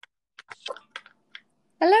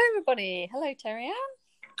everybody. Hello, Terry Ann.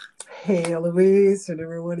 Hey, Eloise, and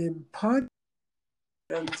everyone in pod.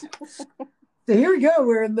 So here we go.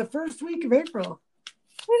 We're in the first week of April.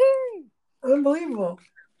 Woohoo! Unbelievable.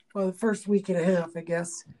 Well, the first week and a half, I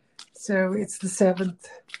guess. So it's the 7th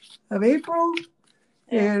of April,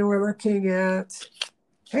 and we're looking at,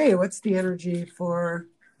 hey, what's the energy for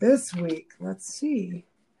this week? Let's see.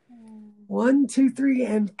 1, 2, 3,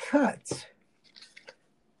 and cut.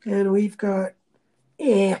 And we've got,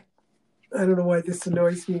 I don't know why this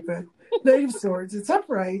annoys me, but Knight of Swords. It's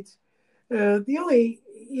upright. The only,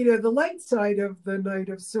 the light side of the Knight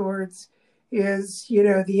of Swords is,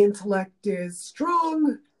 the intellect is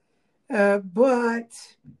strong, but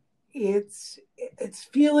it's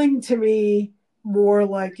feeling to me more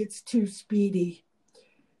like it's too speedy.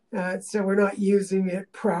 So we're not using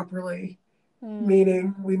it properly,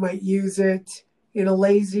 meaning we might use it in a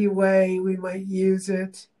lazy way. We might use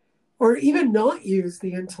it or even not use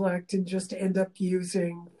the intellect and just end up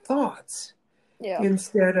using thoughts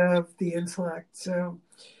instead of the intellect. So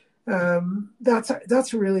that's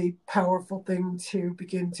a really powerful thing to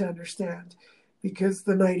begin to understand, because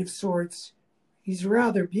the Knight of Swords, he's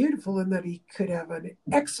rather beautiful in that he could have an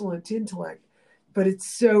excellent intellect, but it's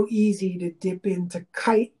so easy to dip into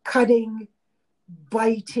cutting,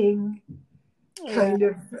 biting kind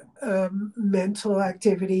of mental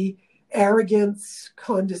activity, arrogance,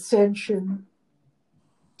 condescension,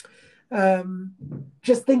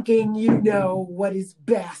 just thinking what is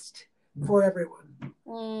best for everyone.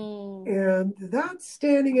 And that's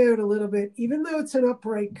standing out a little bit. Even though it's an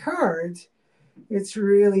upright card, it's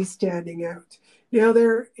really standing out. Now,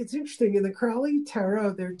 it's interesting. In the Crowley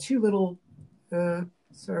Tarot, there are two little, it's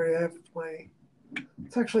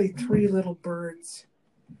actually three little birds,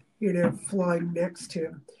 flying next to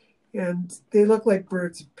him. And they look like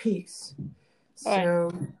birds of peace. So,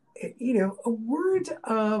 a word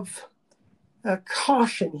of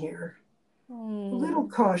caution here, a little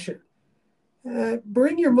caution.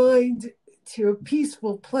 Bring your mind to a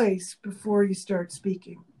peaceful place before you start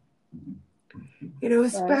speaking.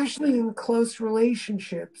 Especially in close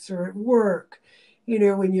relationships or at work,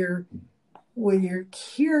 when you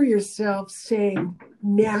hear yourself saying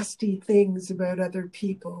nasty things about other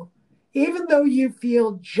people, even though you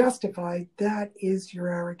feel justified, that is your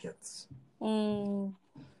arrogance.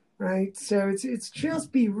 Right? So it's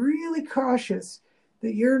just be really cautious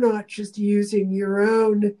that you're not just using your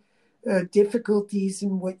own difficulties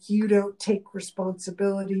and what you don't take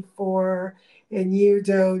responsibility for, and you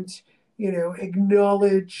don't,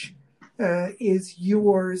 acknowledge is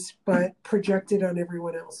yours, but projected on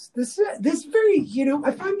everyone else. This very,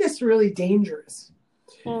 I find this really dangerous.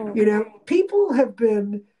 People have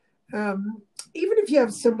been, even if you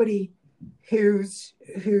have somebody who's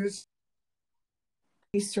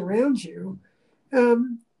surround you,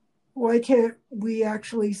 why can't we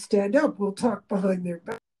actually stand up? We'll talk behind their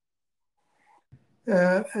back.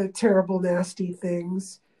 Terrible, nasty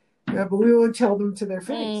things, but we won't tell them to their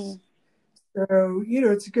face. So,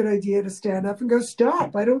 it's a good idea to stand up and go,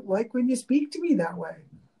 stop. I don't like when you speak to me that way.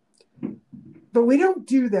 But we don't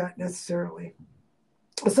do that necessarily.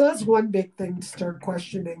 So that's one big thing to start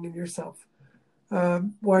questioning in yourself.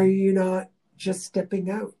 Why are you not just stepping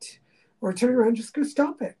out? Or turn around, just go,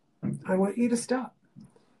 stop it. I want you to stop.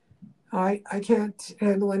 I can't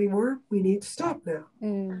handle anymore. We need to stop now.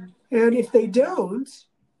 And if they don't,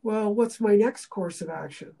 well, what's my next course of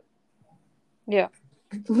action?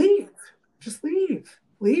 Leave. Just leave.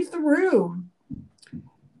 Leave the room.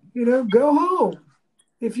 Go home.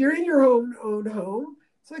 If you're in your own home,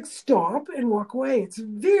 it's like stop and walk away. It's a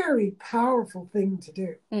very powerful thing to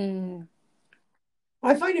do.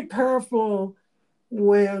 I find it powerful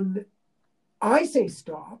when I say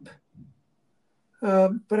stop,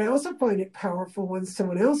 but I also find it powerful when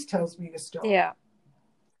someone else tells me to stop.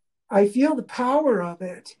 I feel the power of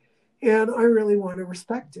it, and I really want to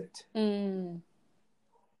respect it.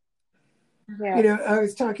 I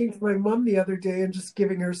was talking to my mom the other day and just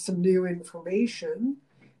giving her some new information.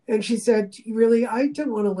 And she said, really, I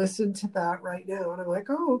don't want to listen to that right now. And I'm like,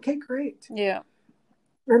 oh, okay, great.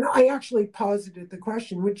 And I actually posited the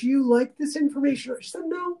question, would you like this information? She said,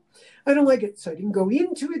 no, I don't like it. So I didn't go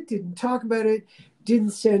into it, didn't talk about it,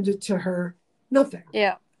 didn't send it to her, nothing.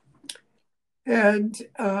 And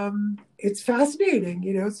it's fascinating,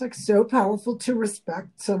 it's like so powerful to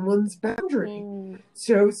respect someone's boundary.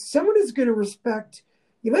 So someone is going to respect,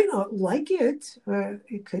 you might not like it.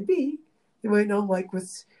 It could be. You might not like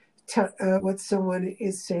what someone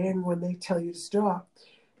is saying when they tell you to stop.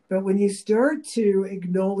 But when you start to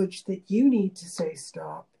acknowledge that you need to say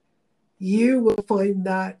stop, you will find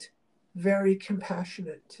that very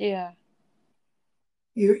compassionate.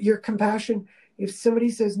 your compassion. If somebody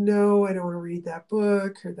says, no, I don't want to read that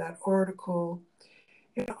book or that article,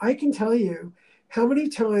 I can tell you how many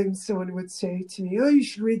times someone would say to me, oh, you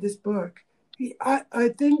should read this book. I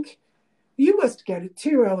think you must get it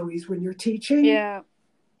too, Eloise, when you're teaching. Yeah.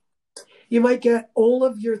 You might get all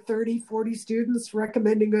of your 30, 40 students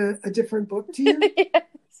recommending a different book to you. Yes.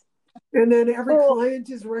 And then every client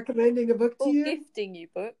is recommending a book to you. Gifting you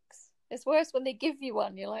books. It's worse when they give you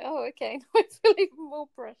one. You're like, oh, okay. I feel even more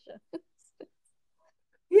pressure.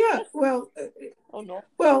 Yeah, well. Or not.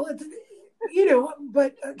 Well,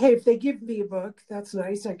 but okay, if they give me a book, that's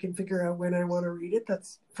nice. I can figure out when I want to read it.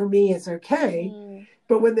 That's, for me, it's okay.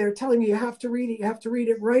 But when they're telling you have to read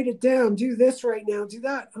it, write it down, do this right now, do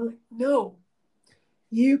that. I'm like, no,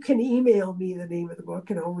 you can email me the name of the book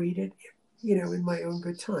and I'll read it, in my own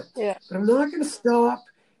good time. Yeah. But I'm not going to stop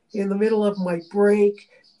in the middle of my break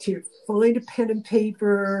to find a pen and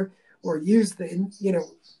paper or use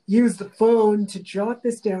the phone to jot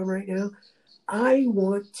this down right now. I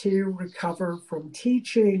want to recover from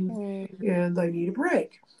teaching and I need a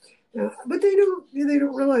break. But they don't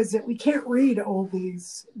realize that we can't read all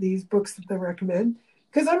these books that they recommend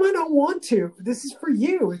because I might not want to. This is for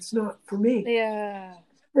you. It's not for me. Yeah.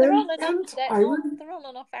 There aren't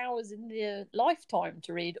enough hours in the lifetime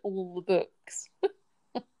to read all the books.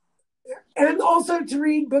 And also to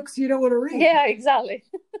read books you don't want to read. Yeah, exactly.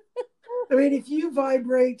 I mean, if you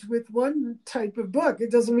vibrate with one type of book, it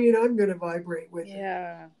doesn't mean I'm going to vibrate with it.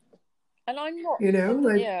 Yeah. And I'm not,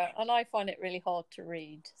 and I find it really hard to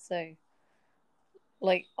read. So,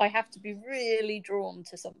 I have to be really drawn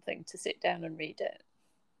to something to sit down and read it.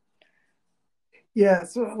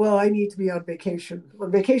 Yes. Well, I need to be on vacation.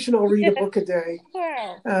 On vacation, I'll read a book a day.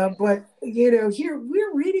 Wow. But, here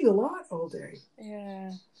we're reading a lot all day.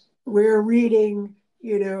 Yeah. We're reading,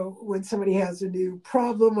 when somebody has a new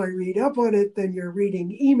problem, I read up on it. Then you're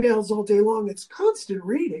reading emails all day long. It's constant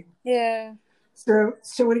reading. Yeah. So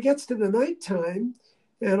when it gets to the nighttime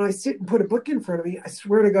and I sit and put a book in front of me, I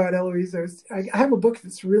swear to God, Eloise, I have a book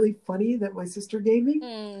that's really funny that my sister gave me.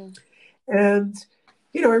 And,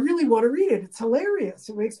 I really want to read it. It's hilarious.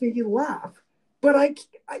 It makes me laugh. But I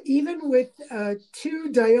even with 2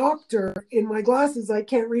 diopter in my glasses, I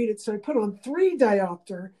can't read it. So I put on 3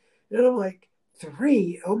 diopter. And I'm like,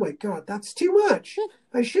 3? Oh, my God, that's too much.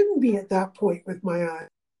 I shouldn't be at that point with my eye.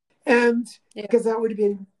 And because that would have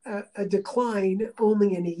been a decline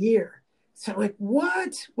only in a year. So I'm like,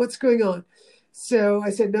 what's going on? So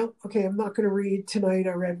I said, no, okay, I'm not going to read tonight.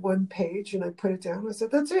 I read 1 page and I put it down. I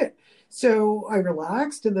said, that's it. So I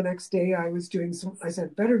relaxed. And the next day I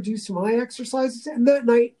said, better do some eye exercises. And that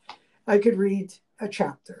night I could read a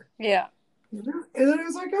chapter. Yeah. And then I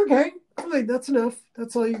was like, okay, fine, that's enough.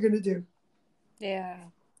 That's all you're going to do. Yeah.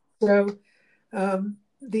 So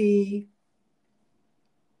the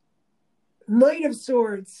Knight of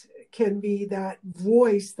Swords can be that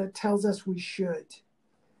voice that tells us we should.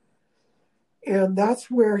 And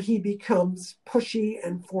that's where he becomes pushy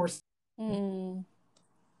and forceful.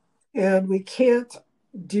 And we can't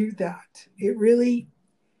do that. It really,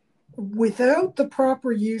 without the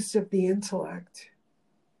proper use of the intellect,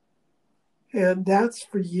 and that's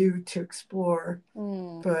for you to explore,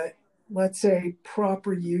 but let's say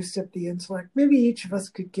proper use of the intellect. Maybe each of us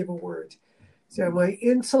could give a word. So my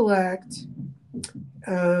intellect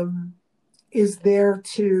is there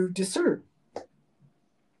to discern.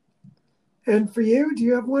 And for you, do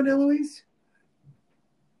you have one, Eloise?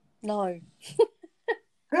 No.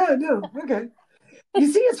 No. Okay.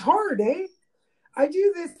 You see, it's hard, eh? I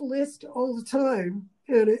do this list all the time,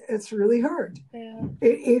 and it's really hard. Yeah.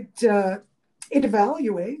 It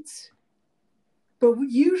evaluates, but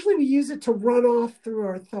usually we use it to run off through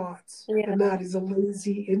our thoughts, and that is a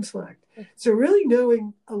lazy intellect. So really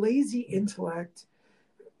knowing a lazy intellect,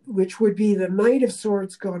 which would be the Knight of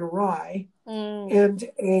Swords gone awry, and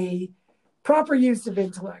a proper use of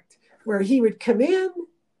intellect, where he would come in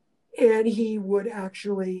and he would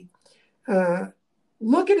actually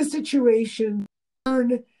look at a situation,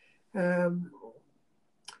 learn,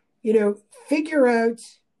 figure out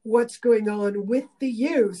what's going on with the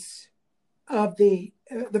use of the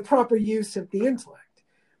proper use of the intellect,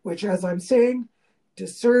 which, as I'm saying,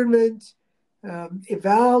 discernment,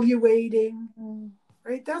 evaluating,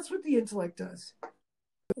 right? That's what the intellect does.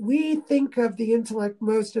 We think of the intellect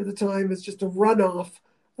most of the time as just a runoff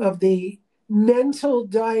of the mental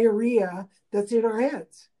diarrhea that's in our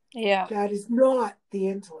heads. Yeah. That is not the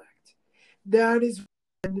intellect. That is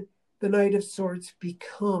when the Knight of Swords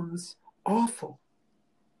becomes awful.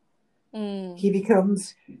 He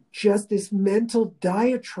becomes just this mental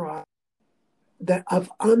diatribe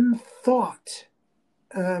of unthought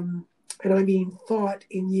And I mean thought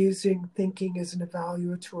in using thinking as an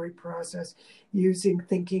evaluatory process, using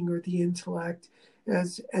thinking or the intellect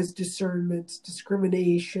as discernment,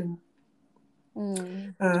 discrimination,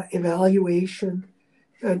 evaluation.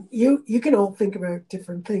 And you can all think about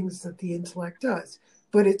different things that the intellect does,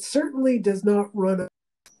 but it certainly does not run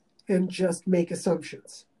and just make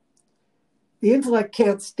assumptions. The intellect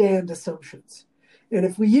can't stand assumptions. And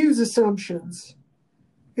if we use assumptions,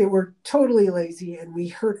 we're totally lazy and we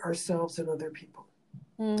hurt ourselves and other people.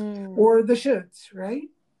 Or the shoulds, right?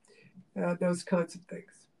 Those kinds of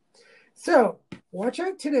things. So watch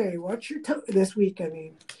out today. Watch your tongue this week. I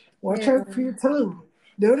mean, watch out for your tongue.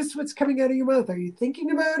 Notice what's coming out of your mouth. Are you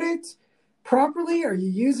thinking about it properly? Are you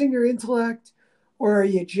using your intellect? Or are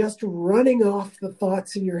you just running off the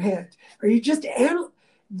thoughts in your head? Are you just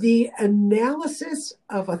the analysis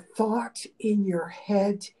of a thought in your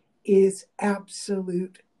head is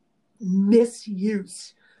absolute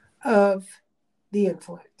misuse of the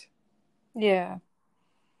intellect. Yeah.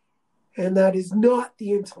 And that is not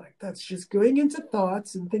the intellect. That's just going into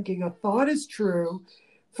thoughts and thinking a thought is true.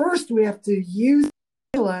 First, we have to use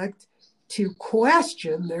the intellect to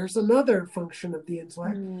question. There's another function of the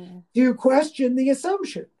intellect, to question the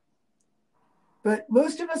assumption. But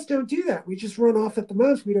most of us don't do that. We just run off at the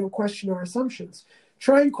mouth. We don't question our assumptions.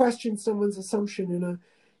 Try and question someone's assumption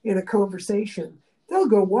in a conversation. They'll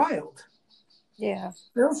go wild. Yeah.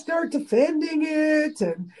 They'll start defending it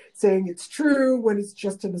and saying it's true when it's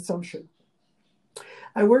just an assumption.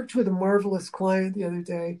 I worked with a marvelous client the other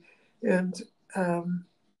day, and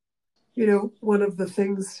one of the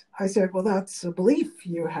things I said, well, that's a belief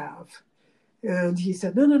you have. And he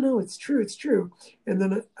said, no, it's true, it's true. And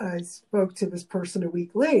then I spoke to this person a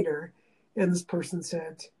week later, and this person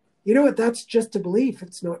said, you know what, that's just a belief,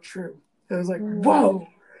 it's not true. And I was like, whoa,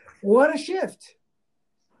 what a shift.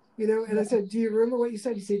 And I said, do you remember what you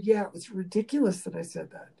said? He said, yeah, it was ridiculous that I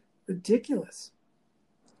said that. Ridiculous.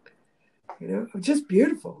 Just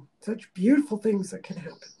beautiful. Such beautiful things that can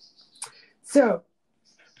happen. So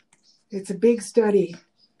it's a big study,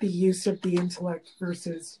 the use of the intellect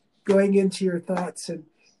versus going into your thoughts and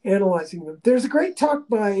analyzing them. There's a great talk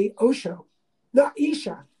by Osho, not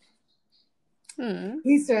Isha.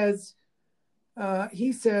 He said,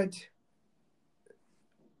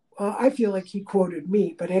 I feel like he quoted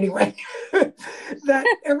me, but anyway, that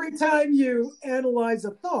every time you analyze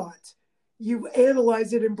a thought, you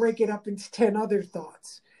analyze it and break it up into 10 other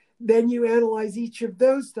thoughts. Then you analyze each of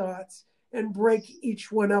those thoughts and break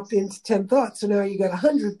each one up into 10 thoughts. So now you got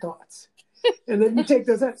 100 thoughts. And then you take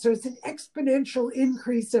those out. So it's an exponential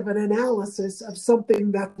increase of an analysis of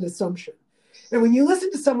something that's an assumption. And when you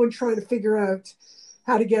listen to someone trying to figure out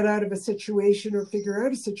how to get out of a situation or figure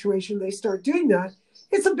out a situation, they start doing that.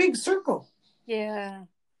 It's a big circle. Yeah.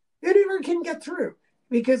 They never can get through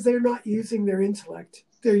because they're not using their intellect.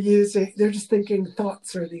 They're just thinking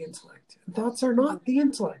thoughts are the intellect. And thoughts are not the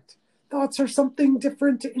intellect. Thoughts are something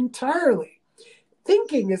different entirely.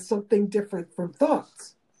 Thinking is something different from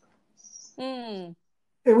thoughts. And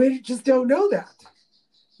we just don't know that.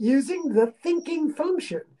 Using the thinking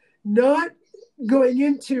function, not going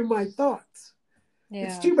into my thoughts. Yeah.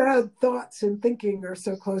 It's too bad thoughts and thinking are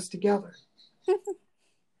so close together.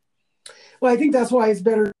 Well, I think that's why it's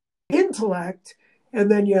better intellect and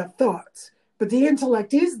then you have thoughts. But the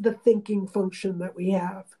intellect is the thinking function that we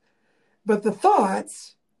have. But the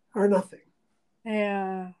thoughts are nothing.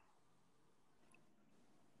 Yeah.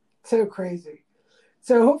 So crazy.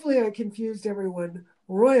 So hopefully I confused everyone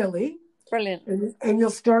royally. Brilliant. And you'll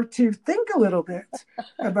start to think a little bit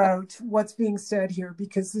about what's being said here,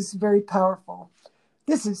 because this is very powerful.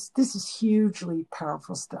 This is hugely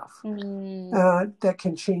powerful stuff that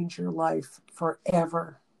can change your life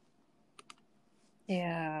forever.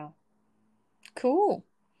 Yeah. Cool.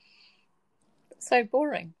 So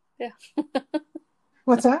boring. Yeah.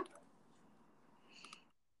 What's that?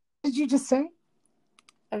 What did you just say?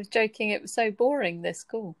 I was joking. It was so boring, this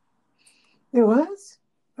call. It was?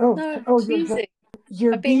 Oh, no,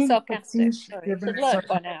 you're being sarcastic. Sorry, you should learn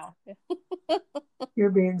by now. You're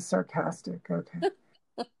being sarcastic. Okay.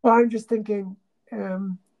 Well, I'm just thinking,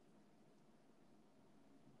 I'm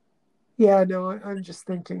just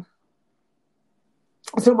thinking.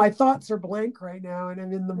 So my thoughts are blank right now, and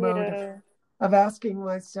I'm in the mode of asking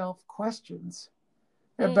myself questions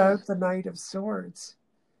about the Knight of Swords.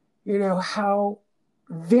 How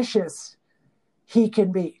vicious he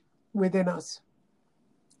can be within us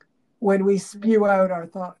when we spew out our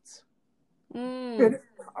thoughts. And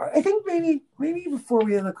I think maybe before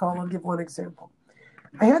we end the call, I'll give one example.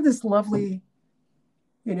 I had this lovely,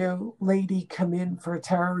 lady come in for a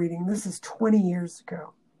tarot reading. This is 20 years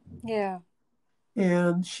ago. Yeah.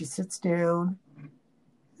 And she sits down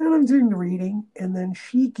and I'm doing the reading. And then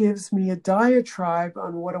she gives me a diatribe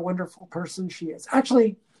on what a wonderful person she is.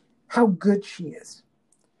 Actually, how good she is.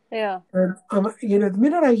 Yeah. And, the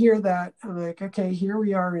minute I hear that, I'm like, okay, here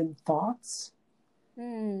we are in thoughts.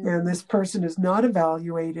 And this person is not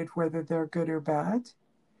evaluated whether they're good or bad.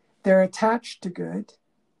 They're attached to good.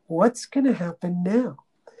 What's going to happen now?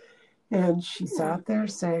 And she sat there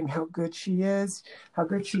saying how good she is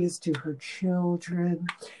to her children,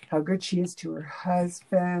 how good she is to her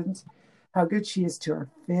husband, how good she is to her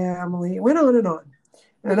family. It went on and on.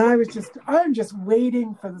 And I'm just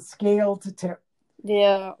waiting for the scale to tip.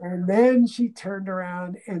 Yeah. And then she turned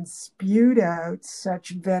around and spewed out such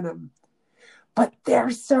venom. But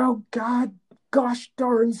they're so gosh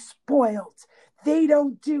darn spoiled. They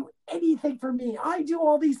don't do anything for me. I do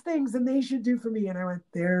all these things and they should do for me. And I went,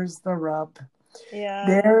 there's the rub. Yeah.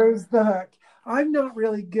 There's the hook. I'm not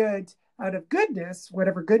really good out of goodness,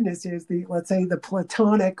 whatever goodness is, let's say the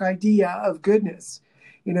platonic idea of goodness.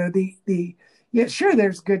 Yeah, sure,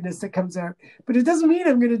 there's goodness that comes out, but it doesn't mean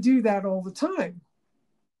I'm going to do that all the time.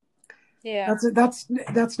 Yeah.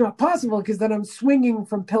 That's not possible, because then I'm swinging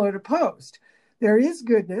from pillar to post. There is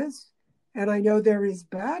goodness, and I know there is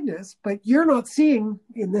badness, but you're not seeing,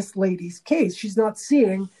 in this lady's case, she's not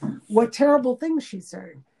seeing what terrible things she's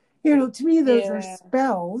saying. To me, those are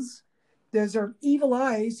spells. Those are evil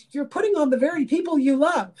eyes you're putting on the very people you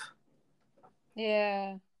love.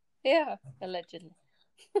 Yeah. Yeah. Allegedly.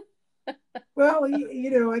 Well,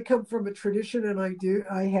 I come from a tradition, and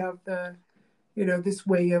I have the, this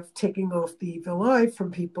way of taking off the evil eye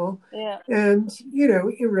from people. Yeah. And,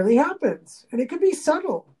 it really happens. And it can be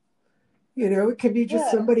subtle. It can be just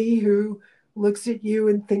somebody who looks at you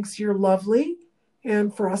and thinks you're lovely.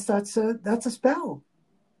 And for us, that's a spell.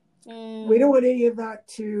 We don't want any of that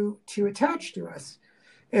to attach to us.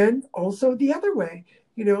 And also the other way,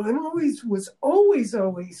 I'm was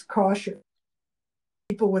always cautious.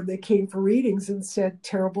 People, when they came for readings and said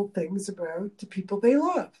terrible things about the people they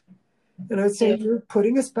love. And I'd say, you're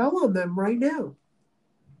putting a spell on them right now.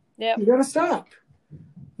 Yeah. You got to stop.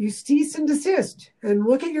 You cease and desist and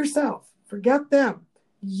look at yourself. Forget them.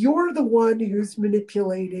 You're the one who's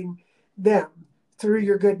manipulating them through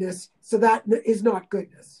your goodness. So that is not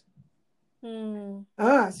goodness. So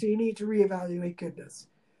you need to reevaluate goodness.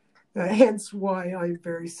 Hence why I'm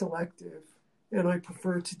very selective. And I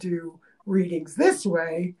prefer to do readings this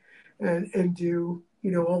way and do,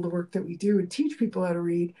 all the work that we do and teach people how to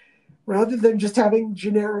read, rather than just having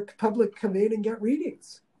generic public come in and get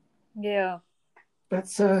readings. Yeah.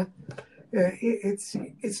 That's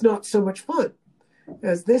it's not so much fun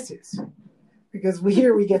as this is, because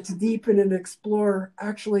we get to deepen and explore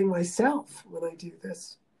actually myself when I do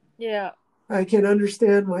this. Yeah. I can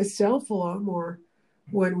understand myself a lot more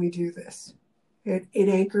when we do this. It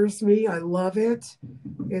anchors me. I love it.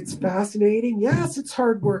 It's fascinating. Yes, it's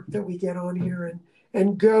hard work that we get on here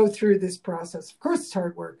and go through this process. Of course, it's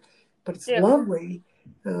hard work, but it's lovely.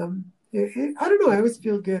 I don't know. I always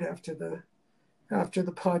feel good after the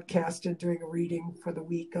podcast and doing a reading for the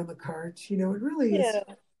week on the cards. It really is.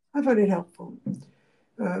 I find it helpful.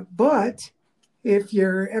 But if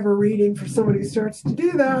you're ever reading for somebody who starts to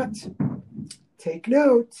do that, take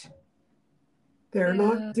note. They're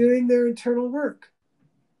not doing their internal work.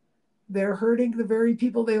 They're hurting the very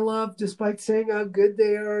people they love, despite saying how good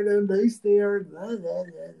they are and how nice they are. Blah, blah,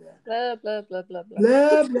 blah, blah, blah, blah, blah, blah.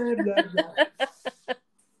 Blah, blah, blah, blah.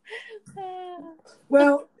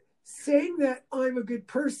 Well, saying that I'm a good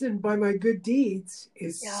person by my good deeds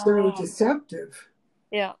is so deceptive.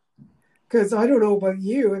 Yeah. Because I don't know about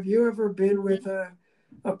you. Have you ever been with a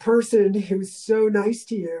person who's so nice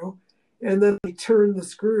to you and then they turn the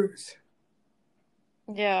screws?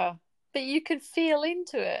 Yeah. But you can feel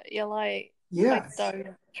into it. You're like, yes. I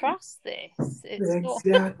don't trust this.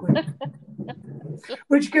 Exactly.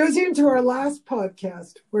 Which goes into our last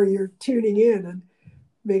podcast where you're tuning in and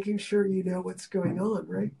making sure you know what's going on,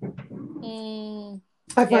 right?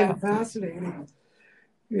 I find it fascinating.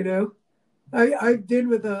 I've been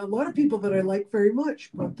with a lot of people that I like very much,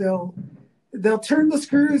 but they'll turn the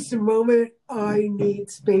screws the moment I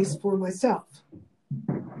need space for myself.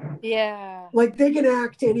 Yeah. Like they can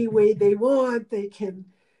act any way they want. They can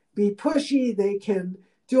be pushy. They can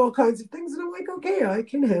do all kinds of things. And I'm like, okay, I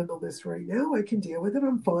can handle this right now. I can deal with it.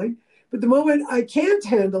 I'm fine. But the moment I can't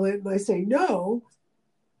handle it and I say no,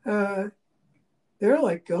 they're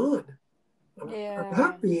like gone. I'm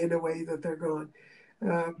happy in a way that they're gone.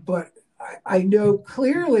 But I know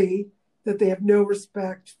clearly that they have no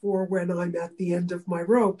respect for when I'm at the end of my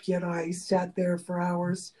rope, yet I sat there for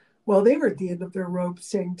hours while they were at the end of their rope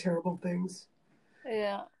saying terrible things.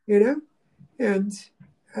 Yeah. And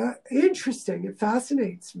interesting. It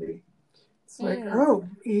fascinates me. It's like, oh,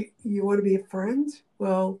 you want to be a friend?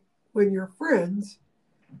 Well, when you're friends,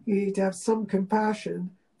 you need to have some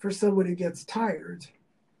compassion for someone who gets tired.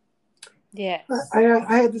 Yes. I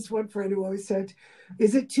had this one friend who always said,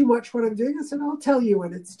 is it too much what I'm doing? I said, I'll tell you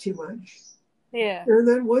when it's too much. Yeah. And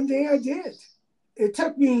then one day I did. It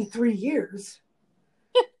took me 3 years.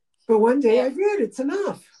 But one day I did. It's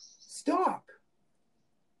enough. Stop.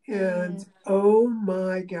 And oh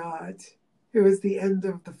my God, it was the end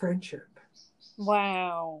of the friendship.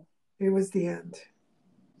 Wow. It was the end.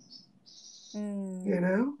 You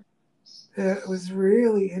know? It was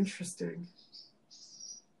really interesting.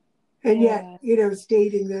 And yet, you know,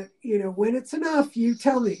 stating that, you know, when it's enough, you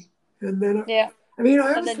tell me. And then, I mean,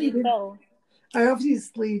 I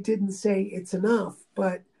obviously didn't say it's enough,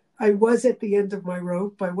 but I was at the end of my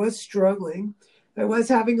rope. I was struggling. I was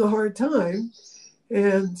having a hard time.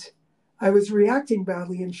 And I was reacting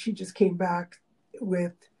badly. And she just came back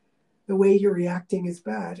with, the way you're reacting is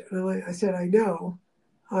bad. And I said, I know.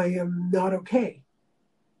 I am not okay.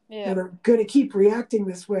 And I'm going to keep reacting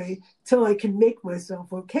this way till I can make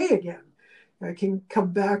myself okay again. I can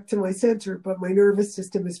come back to my center, but my nervous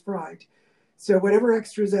system is fried. So whatever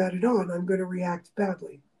extra is added on, I'm going to react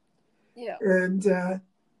badly. Yeah. And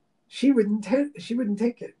she wouldn't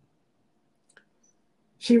take it.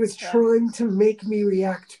 She was trying to make me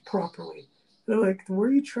react properly. And I'm like, the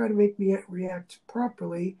more you try to make me react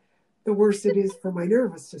properly, the worse it is for my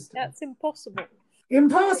nervous system. That's impossible.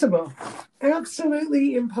 Impossible.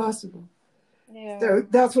 Absolutely impossible. Yeah. So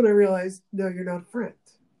that's when I realized, no, you're not a friend.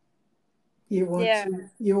 You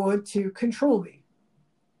want to control me.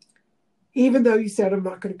 Even though you said, I'm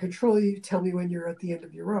not going to control you, tell me when you're at the end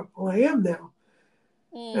of your rope. Well, I am now.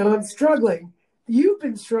 And I'm struggling. You've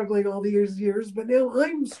been struggling all the years, but now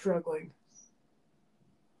I'm struggling.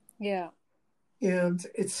 Yeah. And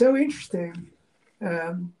it's so interesting.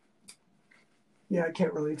 I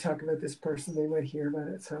can't really talk about this person. They might hear about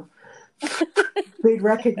it. So they'd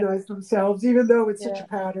recognize themselves, even though it's such a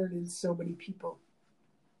pattern in so many people.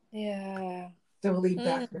 Yeah. So we'll leave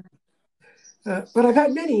that there. But I've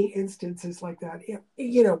had many instances like that.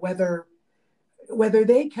 You know, whether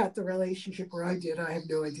they cut the relationship or I did, I have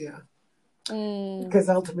no idea. Because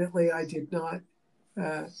ultimately I did not,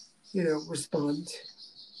 respond,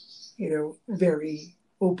 very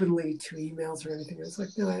openly to emails or anything. I was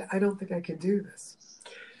like, no, I don't think I can do this.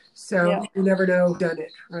 So you never know who's done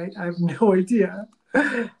it, right? I have no idea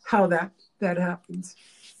how that happens.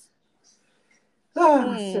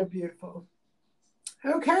 So beautiful.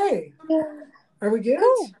 Okay. Are we good?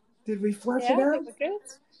 Cool. Did we flesh it out? We're good.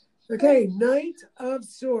 Okay, Knight of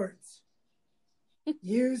Swords.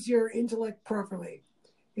 Use your intellect properly.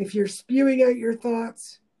 If you're spewing out your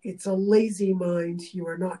thoughts, it's a lazy mind. You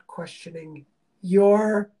are not questioning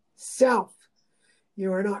yourself.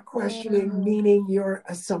 You are not questioning, meaning your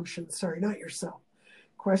assumptions. Sorry, not yourself.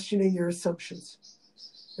 Questioning your assumptions.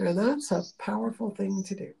 And that's a powerful thing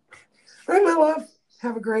to do. All right, my love.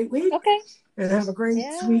 Have a great week. Okay. And have a great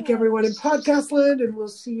week, everyone in podcast land. And we'll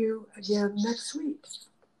see you again next week.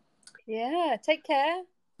 Yeah. Take care.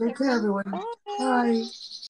 Take care, everyone. Bye.